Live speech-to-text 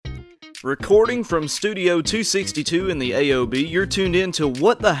Recording from Studio 262 in the AOB, you're tuned in to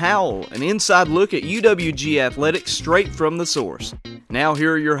What the Howl, an inside look at UWG athletics straight from the source. Now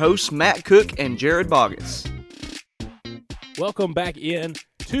here are your hosts, Matt Cook and Jared Boggess. Welcome back in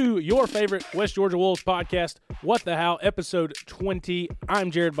to your favorite West Georgia Wolves podcast, What the Howl, episode 20.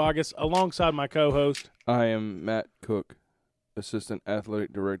 I'm Jared Boggess, alongside my co-host. I am Matt Cook, Assistant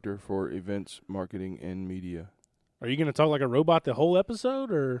Athletic Director for Events, Marketing, and Media. Are you going to talk like a robot the whole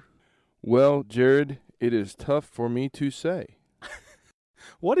episode, or? Well, Jared, it is tough for me to say.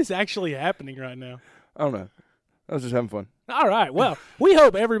 What is actually happening right now? I don't know. I was just having fun. All right. Well, we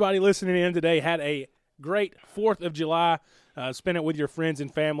hope everybody listening in today had a great 4th of July. Spend it with your friends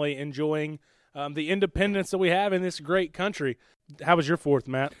and family, enjoying the independence that we have in this great country. How was your 4th,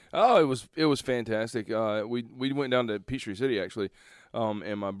 Matt? Oh, it was fantastic. We went down to Peachtree City, actually,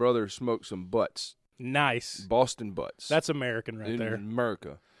 and my brother smoked some butts. Nice. Boston butts. That's American right in there.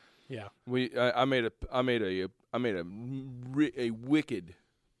 America. Yeah. I made a wicked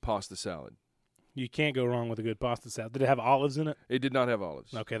pasta salad. You can't go wrong with a good pasta salad. Did it have olives in it? It did not have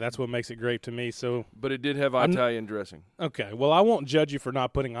olives. Okay, that's what makes it great to me. But it did have Italian dressing. Okay, well, I won't judge you for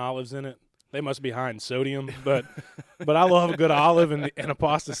not putting olives in it. They must be high in sodium, but I love a good olive in a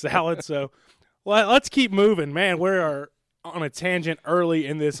pasta salad. So let's keep moving, man. We are on a tangent early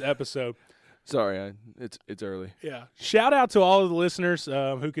in this episode. Sorry, it's early. Yeah. Shout out to all of the listeners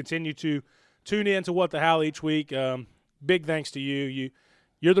who continue to tune in to What the Howl each week. Big thanks to you.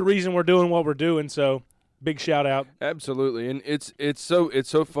 You're the reason we're doing what we're doing. So big shout out. Absolutely, and it's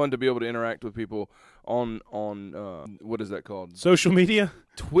so fun to be able to interact with people on what is that called? Social media.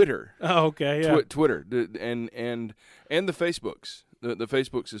 Twitter. Oh, okay. Yeah. Twitter and the Facebooks. The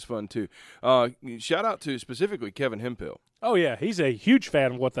Facebooks is fun too. Shout out to specifically Kevin Hemphill. Oh yeah, he's a huge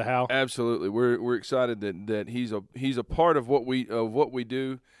fan of What the Howl. Absolutely, we're excited that he's a part of what we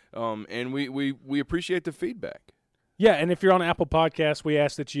do, and we appreciate the feedback. Yeah, and if you're on Apple Podcasts, we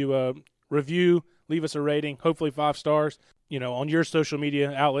ask that you review, leave us a rating, hopefully 5 stars. On your social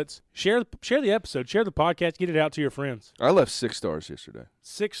media outlets. Share the episode, share the podcast, get it out to your friends. I left 6 stars yesterday.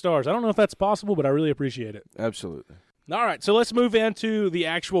 6 stars. I don't know if that's possible, but I really appreciate it. Absolutely. All right, so let's move into the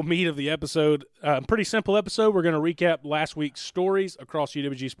actual meat of the episode. Pretty simple episode. We're going to recap last week's stories across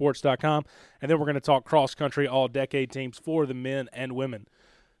UWGsports.com, and then we're going to talk cross-country all-decade teams for the men and women.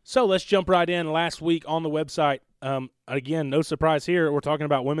 So let's jump right in. Last week on the website, again, no surprise here, we're talking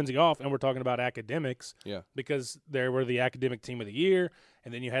about women's golf, and we're talking about academics. Yeah. Because they were the academic team of the year,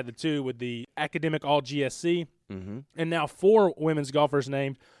 and then you had the 2 with the academic all-GSC, and now 4 women's golfers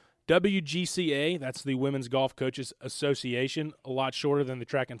named. WGCA, that's the Women's Golf Coaches Association, a lot shorter than the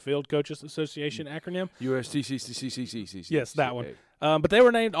Track and Field Coaches Association acronym. USTCCCCCC. Yes, that one. But they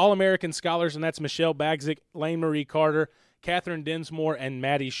were named All-American Scholars, and that's Michelle Bagzik, Lane Marie Carter, Catherine Dinsmore, and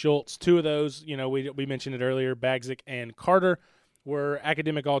Maddie Schultz. 2 of those, we mentioned it earlier, Bagzik and Carter were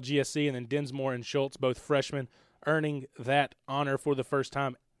academic all-GSC, and then Dinsmore and Schultz, both freshmen, earning that honor for the first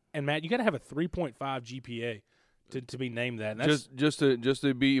time. And, Matt, you got to have a 3.5 GPA. To be named that. And just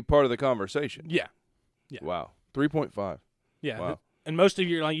to be part of the conversation. Yeah. Wow. 3.5. Yeah. Wow. And most of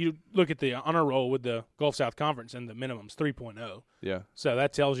your, you look at the honor roll with the Gulf South Conference, and the minimum's 3.0. Yeah. So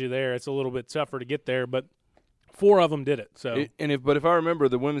that tells you there it's a little bit tougher to get there, but 4 of them did it. So if I remember,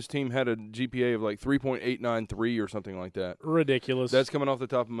 the women's team had a GPA of like 3.893 or something like that. Ridiculous. That's coming off the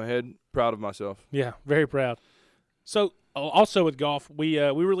top of my head. Proud of myself. Yeah, very proud. So also with golf, we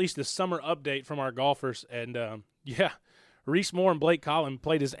released a summer update from our golfers, and Reese Moore and Blake Collin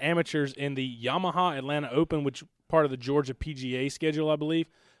played as amateurs in the Yamaha Atlanta Open, which part of the Georgia PGA schedule, I believe.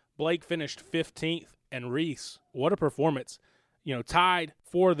 Blake finished 15th, and Reese, what a performance. Tied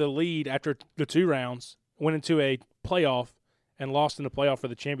for the lead after the 2 rounds, went into a playoff and lost in the playoff for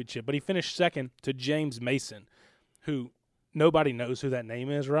the championship. But he finished second to James Mason, who nobody knows who that name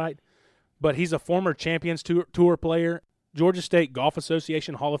is, right? But he's a former Champions Tour player, Georgia State Golf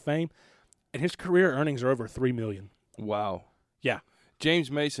Association Hall of Fame, and his career earnings are over $3 million. Wow. Yeah. James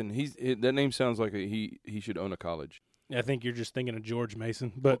Mason. That name sounds like he should own a college. I think you're just thinking of George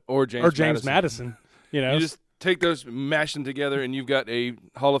Mason, but or James Madison. You just take those, mash them together, and you've got a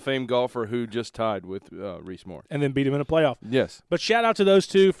Hall of Fame golfer who just tied with Reese Moore, and then beat him in a playoff. Yes. But shout out to those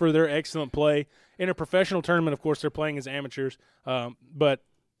 2 for their excellent play in a professional tournament. Of course, they're playing as amateurs, but.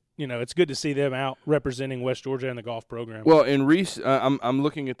 It's good to see them out representing West Georgia in the golf program. Well, and Reese, I'm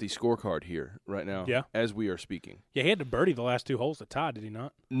looking at the scorecard here right now. Yeah. As we are speaking. Yeah, he had to birdie the last 2 holes to tie, did he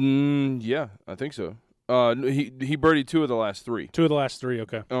not? Yeah, I think so. He birdied 2 of the last 3. 2 of the last 3,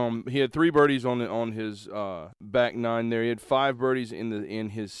 okay. He had 3 birdies on his back 9 there. He had 5 birdies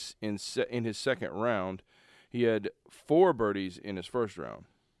in his second round. He had 4 birdies in his first round.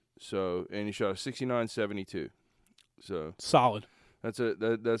 So, and he shot a 69.72. So Solid.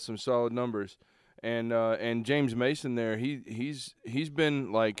 that's some solid numbers. And James Mason there, he's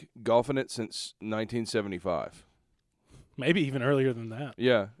been like golfing it since 1975. Maybe even earlier than that.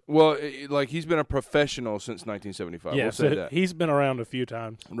 Yeah. Well, like he's been a professional since 1975. Yeah, we'll so say that. he's been around a few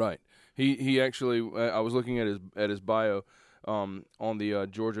times. Right. He actually I was looking at his bio on the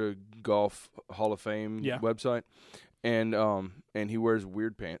Georgia Golf Hall of Fame website, and he wears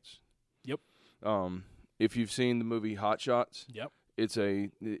weird pants. Yep. If you've seen the movie Hot Shots, Yep.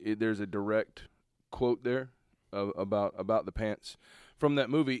 There's a direct quote there about the pants from that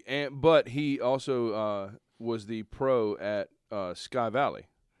movie, but he also was the pro at Sky Valley.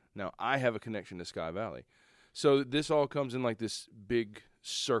 Now I have a connection to Sky Valley, so this all comes in like this big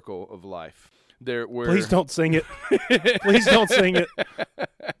circle of life. There, where Please don't sing it. Please don't sing it.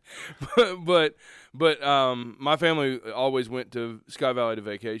 but my family always went to Sky Valley to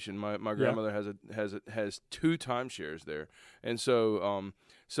vacation. My grandmother has 2 timeshares there, and so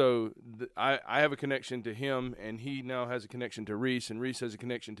I have a connection to him, and he now has a connection to Reese, and Reese has a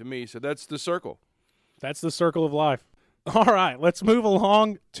connection to me. So that's the circle. That's the circle of life. All right, let's move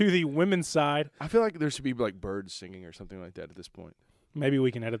along to the women's side. I feel like there should be like birds singing or something like that at this point. Maybe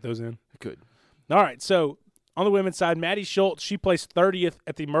we can edit those in. I could. All right, so on the women's side, Maddie Schultz, she placed 30th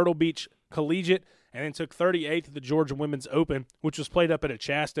at the Myrtle Beach Collegiate and then took 38th at the Georgia Women's Open, which was played up at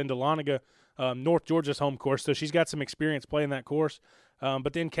Achasta in Dahlonega, North Georgia's home course. So she's got some experience playing that course.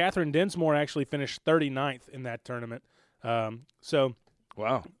 But then Catherine Densmore actually finished 39th in that tournament. So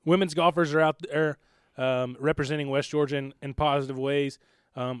wow, women's golfers are out there representing West Georgia in positive ways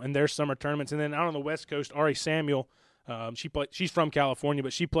in their summer tournaments. And then out on the West Coast, Ari Samuel, she's from California,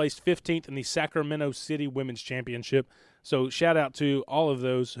 but she placed 15th in the Sacramento City Women's Championship. So shout out to all of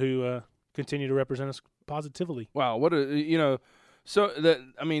those who continue to represent us positively. Wow, so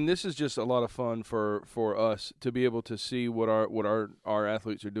this is just a lot of fun for us to be able to see what our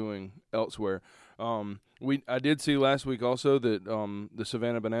athletes are doing elsewhere. I did see last week also that the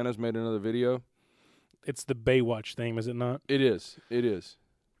Savannah Bananas made another video. It's the Baywatch theme, is it not? It is.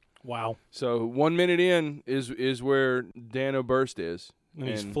 Wow. So 1 minute in is where Dan Oberst is. And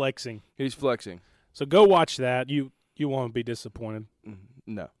he's flexing. He's flexing. So go watch that. You won't be disappointed.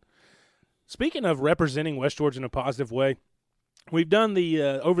 No. Speaking of representing West Georgia in a positive way, we've done the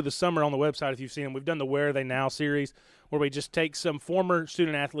over the summer on the website, if you've seen them, we've done the Where Are They Now series where we just take some former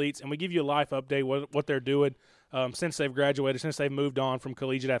student athletes and we give you a life update, what they're doing since they've graduated, since they've moved on from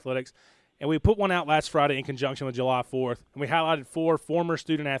collegiate athletics. And we put one out last Friday in conjunction with July 4th. And we highlighted 4 former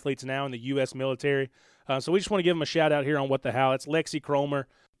student athletes now in the U.S. military. So we just want to give them a shout-out here on What the How. It's Lexi Cromer.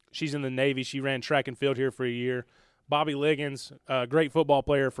 She's in the Navy. She ran track and field here for a year. Bobby Liggins, great football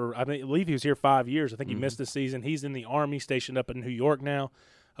player for, I believe he was here 5 years. I think he missed the season. He's in the Army, stationed up in New York now.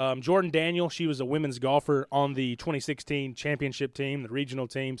 Jordan Daniel, she was a women's golfer on the 2016 championship team, the regional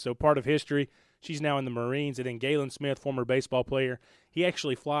team, so part of history. She's now in the Marines. And then Galen Smith, former baseball player, he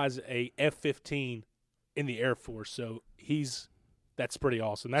actually flies a F-15 in the Air Force. So that's pretty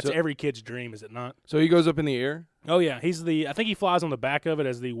awesome. That's every kid's dream, is it not? So he goes up in the air? Oh, yeah. I think he flies on the back of it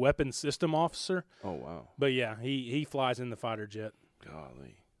as the weapons system officer. Oh, wow. But, yeah, he flies in the fighter jet.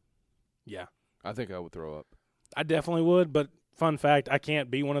 Golly. Yeah. I think I would throw up. I definitely would, but fun fact, I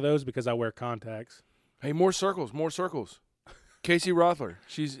can't be one of those because I wear contacts. Hey, more circles. Casey Rothler,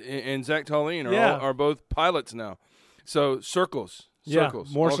 and Zach Tallene are both pilots now. So circles.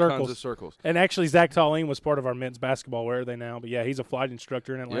 More all circles. Kinds of circles. And actually, Zach Tallene was part of our men's basketball. Where are they now? But yeah, he's a flight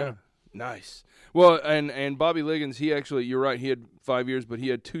instructor in Atlanta. Yeah, nice. Well, and Bobby Liggins, he actually, you're right, he had 5 years, but he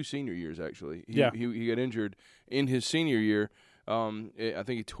had 2 senior years actually. He got injured in his senior year. I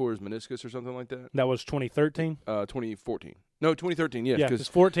think he tore his meniscus or something like that. That was 2013. 2014. No, 2013. Yes, because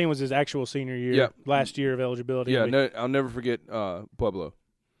 14 was his actual senior year. Last year of eligibility. Yeah, I'll never forget Pueblo.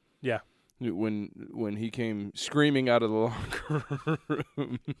 Yeah. When he came screaming out of the locker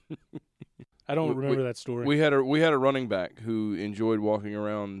room. I don't remember that story. We had a running back who enjoyed walking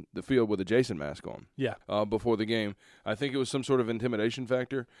around the field with a Jason mask on. Yeah. Before the game, I think it was some sort of intimidation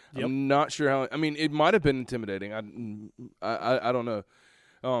factor. Yep. I'm not sure how. I mean, it might have been intimidating. I don't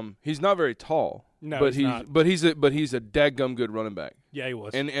know. He's not very tall. No, but he's not. But he's a dadgum good running back. Yeah, he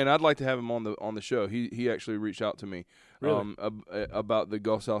was. And I'd like to have him on the show. He actually reached out to me about the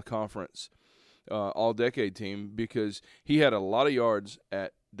Gulf South Conference all-decade team because he had a lot of yards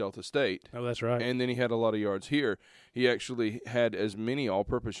at Delta State. Oh, that's right. And then he had a lot of yards here. He actually had as many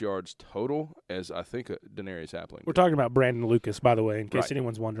all-purpose yards total as I think Denarius Appling. We're talking about Brandon Lucas, by the way, in case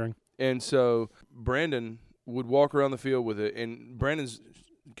anyone's wondering. And so Brandon would walk around the field with it, and Brandon's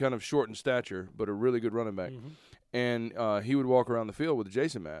kind of short in stature, but a really good running back. Mm-hmm. and he would walk around the field with a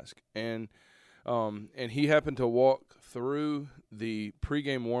Jason mask, and he happened to walk through the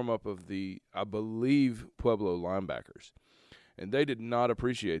pregame warm-up of the, I believe, Pueblo linebackers, and they did not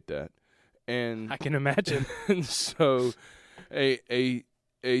appreciate that. And I can imagine. and so a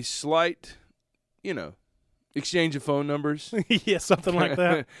slight, exchange of phone numbers. Yeah, something like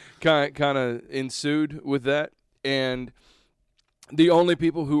that. kind of ensued with that, and the only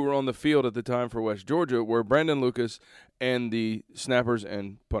people who were on the field at the time for West Georgia were Brandon Lucas and the snappers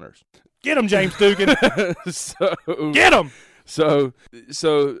and punters. Get him, James Dugan. Get him. So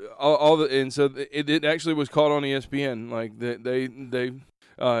it actually was caught on ESPN. Like they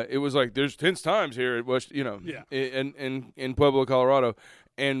it was like there's 10 times here at West, in Pueblo, Colorado.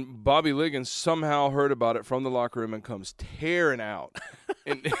 And Bobby Liggins somehow heard about it from the locker room and comes tearing out,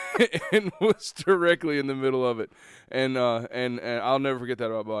 and was directly in the middle of it. And I'll never forget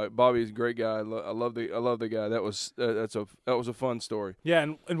that about Bobby. Bobby's a great guy. I love the guy. That was a fun story. Yeah,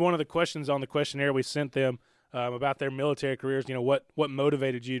 and one of the questions on the questionnaire we sent them about their military careers, what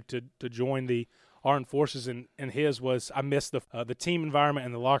motivated you to join the Armed Forces, and his was, I missed the team environment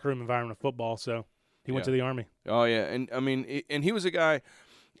and the locker room environment of football, so he went to the Army. Oh yeah, and I mean, and he was a guy.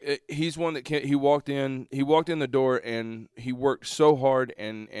 He's one that he walked in the door and he worked so hard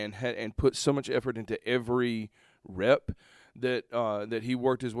and put so much effort into every rep that he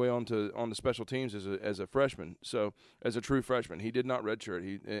worked his way on the special teams as a freshman. So as a true freshman, he did not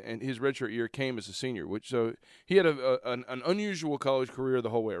redshirt. And his redshirt year came as a senior, so he had an unusual college career the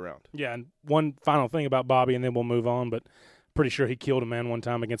whole way around. Yeah, and one final thing about Bobby, and then we'll move on. But pretty sure he killed a man one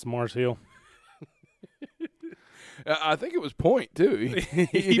time against Mars Hill. I think it was Point too.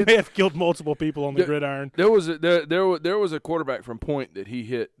 He may have killed multiple people on the gridiron. There was a quarterback from Point that he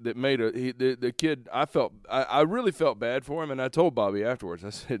hit that made the kid. I really felt bad for him, and I told Bobby afterwards.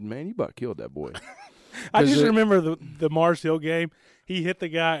 I said, "Man, you about killed that boy." I just remember the Mars Hill game. He hit the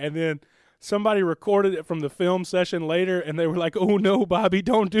guy, and then somebody recorded it from the film session later, and they were like, "Oh no, Bobby,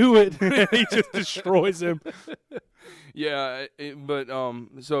 don't do it!" He just destroys him. Yeah,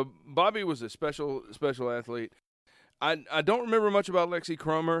 so Bobby was a special athlete. I don't remember much about Lexi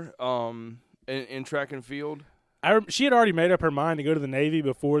Cromer in track and field. She had already made up her mind to go to the Navy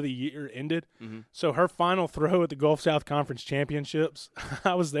before the year ended. Mm-hmm. So her final throw at the Gulf South Conference Championships,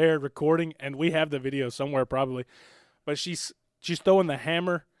 I was there recording, and we have the video somewhere probably. But she's throwing the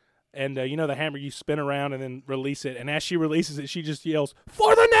hammer, and the hammer you spin around and then release it. And as she releases it, she just yells,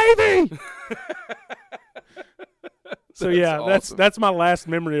 "For the Navy!" So yeah, awesome. That's my last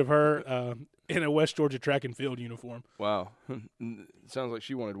memory of her in a West Georgia track and field uniform. Wow. Sounds like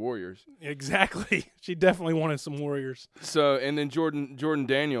she wanted warriors. Exactly. She definitely wanted some warriors. So, and then Jordan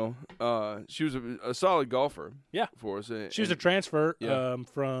Daniel, she was a solid golfer. Yeah. For us. She was a transfer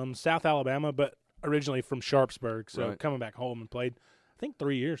from South Alabama, but originally from Sharpsburg. So right. Coming back home and played, I think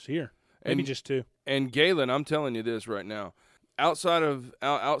 3 years here. Maybe just 2. And Galen, I'm telling you this right now. Outside of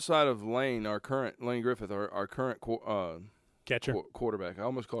Lane, our current Lane Griffith, our current catcher, quarterback. I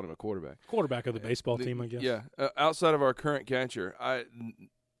almost called him a quarterback. Quarterback of the baseball team, I guess. Yeah. Outside of our current catcher,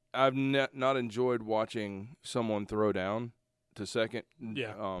 I've not enjoyed watching someone throw down to second.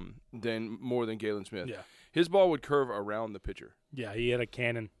 Yeah. More than Galen Smith. Yeah. His ball would curve around the pitcher. Yeah, he had a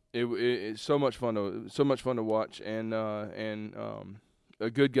cannon. It's so much fun to watch, and a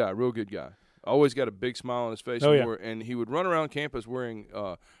good guy, real good guy. Always got a big smile on his face. And he would run around campus wearing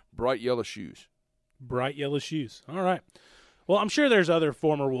bright yellow shoes. Bright yellow shoes. All right. Well, I'm sure there's other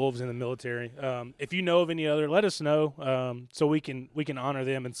former Wolves in the military. If you know of any other, let us know so we can honor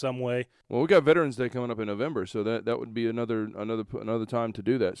them in some way. Well, we got Veterans Day coming up in November, so that would be another time to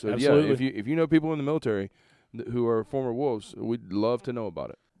do that. So absolutely. Yeah, if you know people in the military who are former Wolves, we'd love to know about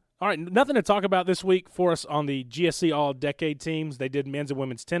it. All right, nothing to talk about this week for us on the GSC All-Decade teams. They did men's and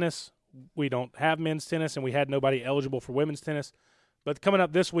women's tennis. We don't have men's tennis, and we had nobody eligible for women's tennis. But coming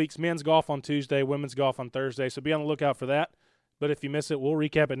up this week's men's golf on Tuesday, women's golf on Thursday, so be on the lookout for that. But if you miss it, we'll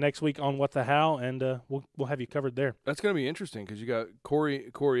recap it next week on What the How, and we'll have you covered there. That's going to be interesting because you got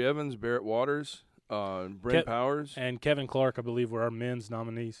Corey Evans, Barrett Waters, Brent Powers. And Kevin Clark, I believe, were our men's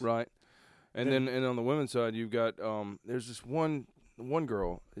nominees. Right. And then on the women's side, you've got there's this one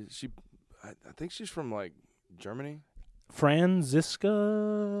girl. I think she's from, like, Germany.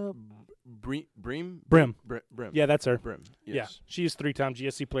 Franziska Brim. Yeah, that's her. Brim. Yes. Yeah, she's 3-time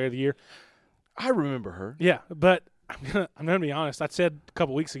GSC Player of the Year. I remember her. Yeah, but I'm gonna be honest. I said a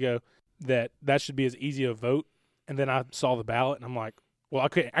couple weeks ago that should be as easy a vote, and then I saw the ballot, and I'm like, well,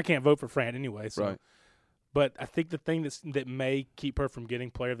 I can't vote for Fran anyway. So. Right. But I think the thing that may keep her from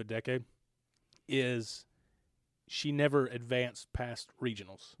getting Player of the Decade is she never advanced past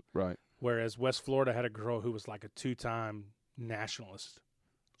regionals. Right. whereas West Florida had a girl who was like a 2-time nationalist.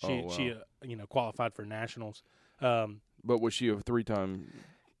 She qualified for nationals. But was she a 3-time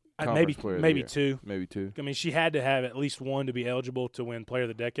maybe player of the year? 2. Maybe 2. I mean, she had to have at least one to be eligible to win Player of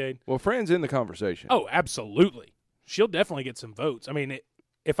the Decade. Well, Fran's in the conversation. Oh, absolutely. She'll definitely get some votes. I mean,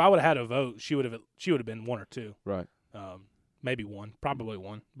 if I would have had a vote, she would have been 1 or 2. Right. Maybe 1, probably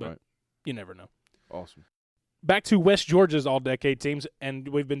 1, but right. You never know. Awesome. Back to West Georgia's all-decade teams, and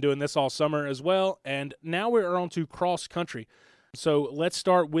we've been doing this all summer as well, and now we're on to cross country. So let's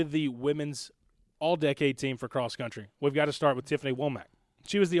start with the women's all-decade team for cross country. We've got to start with Tiffany Womack.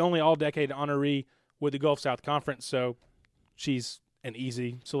 She was the only all-decade honoree with the Gulf South Conference, so she's an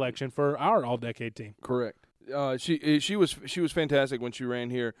easy selection for our all-decade team. Correct. She was fantastic when she ran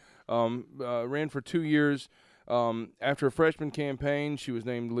here. Ran for 2 years. After a freshman campaign, she was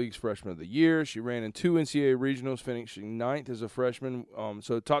named League's Freshman of the Year. She ran in 2 NCAA regionals, finishing 9th as a freshman.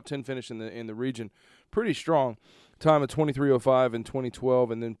 So top 10 finish in the region, pretty strong. Time of 23:05 in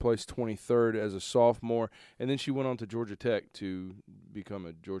 2012, and then placed 23rd as a sophomore. And then she went on to Georgia Tech to become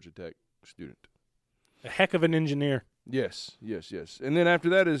a Georgia Tech student. A heck of an engineer. Yes. And then after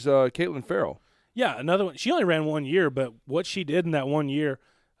that is Caitlin Farrell. Yeah, another one. She only ran 1 year, but what she did in that 1 year,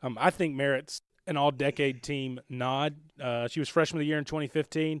 I think merits an all-decade team nod. She was Freshman of the Year in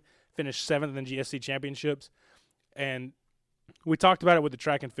 2015, finished 7th in GSC championships. And we talked about it with the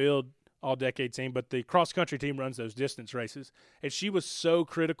track and field all-decade team, but the cross-country team runs those distance races. And she was so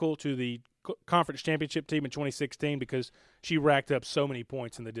critical to the conference championship team in 2016 because she racked up so many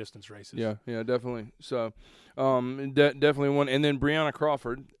points in the distance races. Yeah, definitely. So definitely one. And then Brianna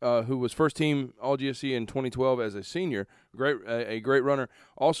Crawford, who was first team All-GSC in 2012 as a senior, a great runner,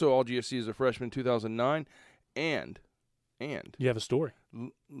 also All-GSC as a freshman in 2009. And you have a story.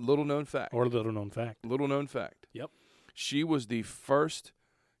 Little known fact. Little known fact. Yep. She was the first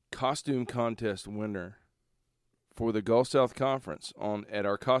costume contest winner for the Gulf South Conference at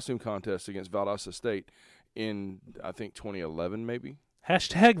our costume contest against Valdosta State in, I think, 2011 maybe. #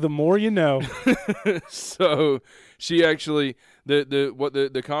 the more you know. So she actually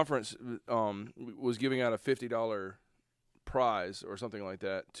the conference was giving out a $50 prize or something like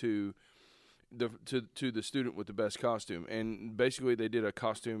that to the student with the best costume, and basically they did a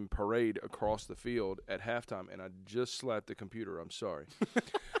costume parade across the field at halftime, and I just slapped the computer. I'm sorry.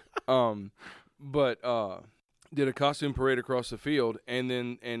 Did a costume parade across the field,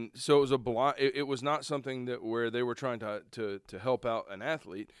 and so it was a blind. It was not something where they were trying to help out an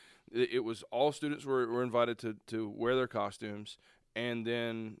athlete. It was all students were invited to wear their costumes, and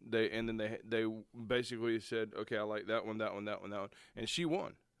then they basically said, okay, I like that one, and she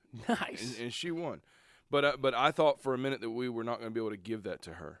won. Nice. And she won, but I thought for a minute that we were not going to be able to give that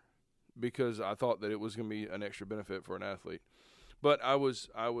to her because I thought that it was going to be an extra benefit for an athlete, but I was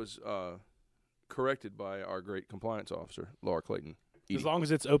corrected by our great compliance officer, Laura Clayton. As long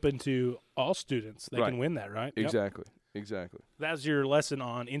as it's open to all students, they can win that, right? Exactly. Yep. That's your lesson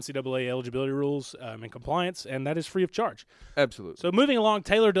on NCAA eligibility rules and compliance, and that is free of charge. Absolutely. So moving along,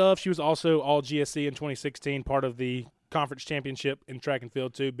 Taylor Dove, she was also all GSC in 2016, part of the conference championship in track and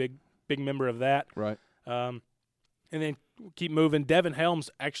field too, big member of that. Right. And then keep moving. Devin Helms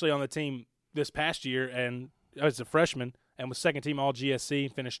actually on the team this past year and as a freshman and was second team all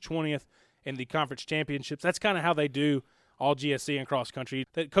GSC, finished 20th in the conference championships. That's kind of how they do all GSC and cross country.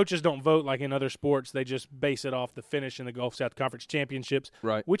 That coaches don't vote like in other sports. They just base it off the finish in the Gulf South Conference championships,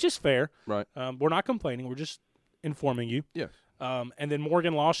 right? Which is fair. Right. We're not complaining. We're just informing you. Yes. And then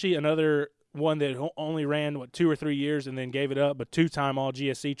Morgan Lawshe, another one that only ran 2 or 3 years and then gave it up, but 2-time all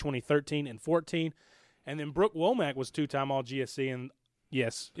GSC 2013 and 14. And then Brooke Womack was 2-time all GSC, and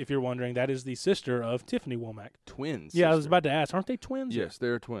yes, if you're wondering, that is the sister of Tiffany Womack. Twins. Yeah, I was about to ask, aren't they twins? Yes,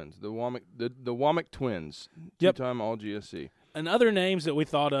 they're twins. The Womack twins. Yep. 2-time all GSC. And other names that we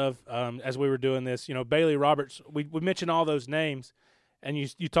thought of as we were doing this, Bailey Roberts. We mentioned all those names, and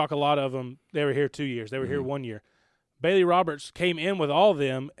you talk a lot of them. They were here 2 years. They were here 1 year. Bailey Roberts came in with all of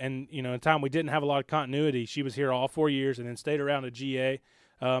them, and in a time we didn't have a lot of continuity, she was here all 4 years and then stayed around at GA.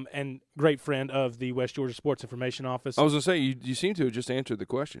 And great friend of the West Georgia Sports Information Office. I was going to say, you seem to have just answered the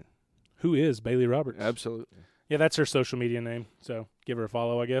question. Who is Bailey Roberts? Absolutely. Yeah, that's her social media name, so give her a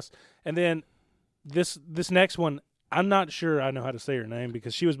follow, I guess. And then this next one, I'm not sure I know how to say her name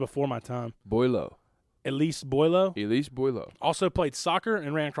because she was before my time. Boileau. Elise Boileau. Elise Boileau. Also played soccer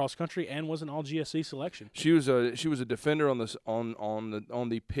and ran cross country and was an all GSC selection. She was a defender on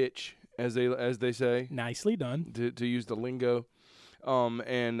the pitch, as they say. Nicely done. To use the lingo.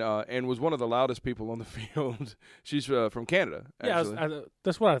 And was one of the loudest people on the field. She's from Canada. Actually. Yeah,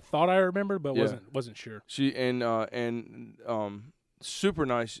 that's what I thought I remembered, but wasn't sure. She super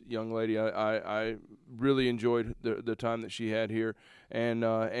nice young lady. I really enjoyed the time that she had here, and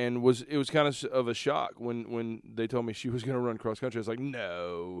it was kind of a shock when they told me she was going to run cross country. I was like,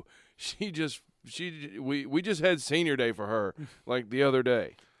 no, we just had senior day for her like the other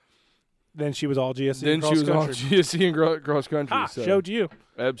day. Then she was all GSC. Then she was all GSC and cross country. Ah, so. Showed you.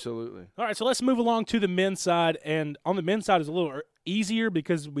 Absolutely. All right, so let's move along to the men's side. And on the men's side, it's a little easier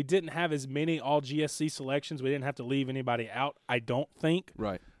because we didn't have as many all GSC selections. We didn't have to leave anybody out, I don't think.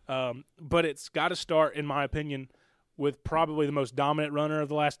 Right. But it's got to start, in my opinion, with probably the most dominant runner of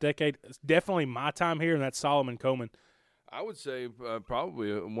the last decade. It's definitely my time here, and that's Solomon Coleman. I would say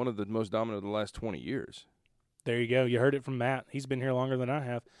probably one of the most dominant of the last 20 years. There you go. You heard it from Matt. He's been here longer than I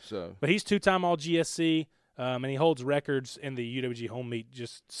have. So, but he's two-time all GSC. And he holds records in the UWG home meet,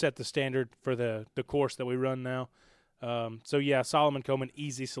 just set the standard for the course that we run now. So, yeah, Solomon Coleman,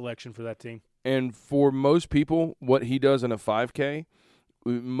 easy selection for that team. And for most people, what he does in a 5K,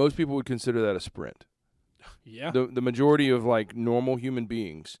 most people would consider that a sprint. Yeah. The majority of, like, normal human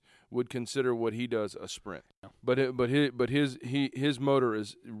beings would consider what he does a sprint. But his motor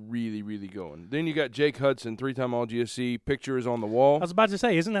is really, really going. Then you got Jake Hudson, 3-time All-GSC. Picture is on the wall. I was about to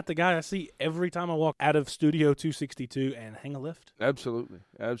say, isn't that the guy I see every time I walk out of Studio 262 and hang a lift? Absolutely.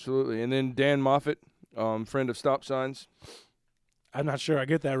 And then Dan Moffitt, friend of Stop Signs. I'm not sure I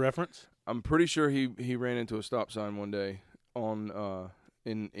get that reference. I'm pretty sure he ran into a stop sign one day on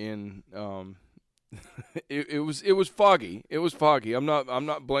it was foggy. It was foggy. I'm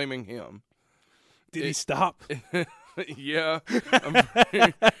not blaming him. Did he stop? Yeah.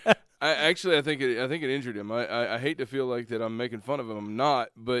 I think it injured him. I hate to feel like that I'm making fun of him. I'm not,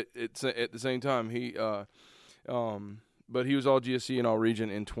 but it's at the same time but he was all GSC and all region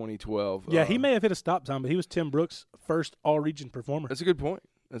in 2012. Yeah, he may have hit a stop sign, but he was Tim Brooks' first all region performer. That's a good point.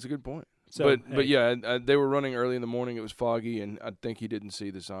 So, but yeah, they were running early in the morning. It was foggy, and I think he didn't see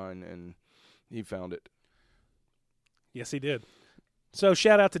the sign, and he found it. Yes, he did. So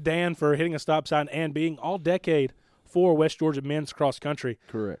shout out to Dan for hitting a stop sign and being all-decade for West Georgia men's cross country.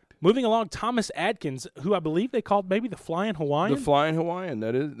 Correct. Moving along, Thomas Adkins, who I believe they called maybe the Flying Hawaiian. The Flying Hawaiian.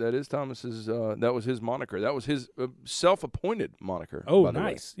 That is Thomas's. That was his moniker. That was his self-appointed moniker. Oh,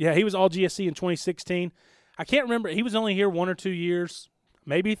 nice. Yeah, he was all GSC in 2016. I can't remember. He was only here 1 or 2 years,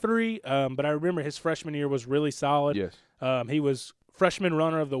 maybe 3. But I remember his freshman year was really solid. Yes. He was freshman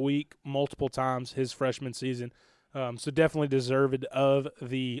runner of the week multiple times his freshman season. So definitely deserved of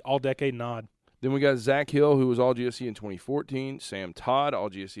the all-decade nod. Then we got Zach Hill, who was all GSC in 2014. Sam Todd,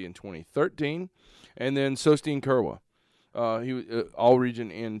 all GSC in 2013. And then Sosteen Kerwa. He was all region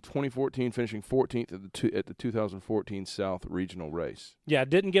in 2014, finishing 14th at the 2014 South Regional race. Yeah,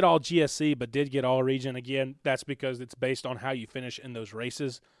 didn't get all GSC, but did get all region. Again, that's because it's based on how you finish in those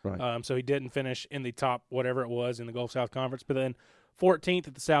races. Right. So he didn't finish in the top whatever it was in the Gulf South Conference. But then 14th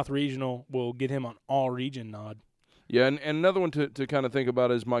at the South Regional will get him an all-region nod. Yeah, and another one to kind of think about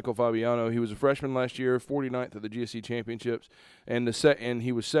is Michael Fabiano. He was a freshman last year, 49th at the GSC Championships, and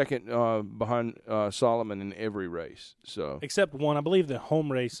he was second behind Solomon in every race. So except one, I believe, the home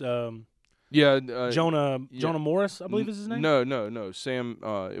race. Jonah Morris, I believe is his name. No. Sam.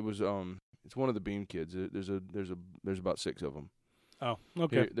 It was it's one of the Beam kids. There's about 6 of them. Oh,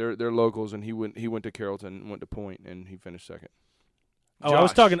 okay. They're locals, and he went to Carrollton, went to Point, and he finished second. Oh,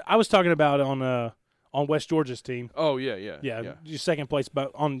 Josh. I was talking about on West Georgia's team. Oh, yeah. Second place,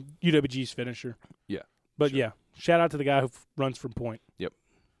 but on UWG's finisher. Yeah. But, sure. yeah, shout out to the guy who runs from Point. Yep.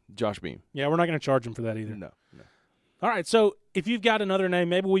 Josh Beam. Yeah, we're not going to charge him for that either. No. All right, so if you've got another name,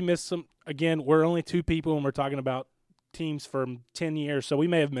 maybe we missed some. Again, we're only 2 people, and we're talking about teams from 10 years, so we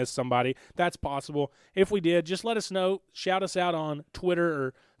may have missed somebody. That's possible. If we did, just let us know. Shout us out on Twitter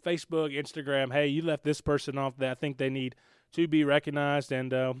or Facebook, Instagram. Hey, you left this person off that I think they need to be recognized,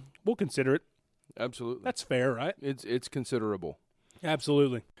 and we'll consider it. Absolutely. That's fair, right? It's considerable.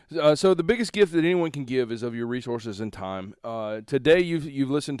 Absolutely. So the biggest gift that anyone can give is of your resources and time. Today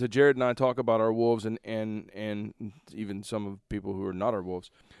you've listened to Jared and I talk about our Wolves and even some of people who are not our Wolves.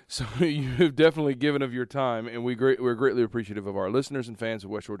 So you've definitely given of your time, and we're greatly appreciative of our listeners and fans of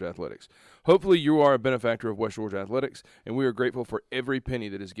West Georgia Athletics. Hopefully you are a benefactor of West Georgia Athletics, and we are grateful for every penny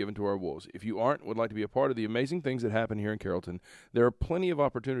that is given to our Wolves. If you aren't, would like to be a part of the amazing things that happen here in Carrollton, there are plenty of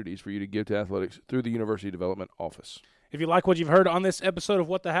opportunities for you to give to athletics through the University Development Office. If you like what you've heard on this episode of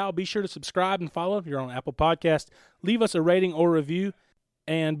What the How, be sure to subscribe and follow. If you're on Apple Podcast, leave us a rating or review.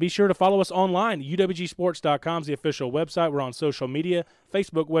 And be sure to follow us online. UWGsports.com is the official website. We're on social media,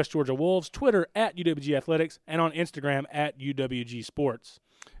 Facebook, West Georgia Wolves, Twitter, at UWG Athletics, and on Instagram, at UWG Sports.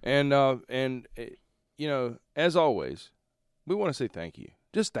 And as always, we want to say thank you.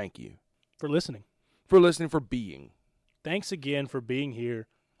 Just thank you. For listening. For listening, for being. thanks again for being here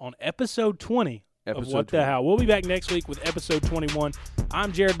on episode 20 of Episode What 20. the Hell. We'll be back next week with episode 21.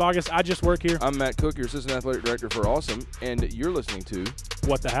 I'm Jared Bogus. I just work here. I'm Matt Cook, your Assistant Athletic Director for Awesome, and you're listening to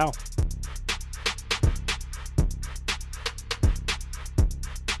What the Hell.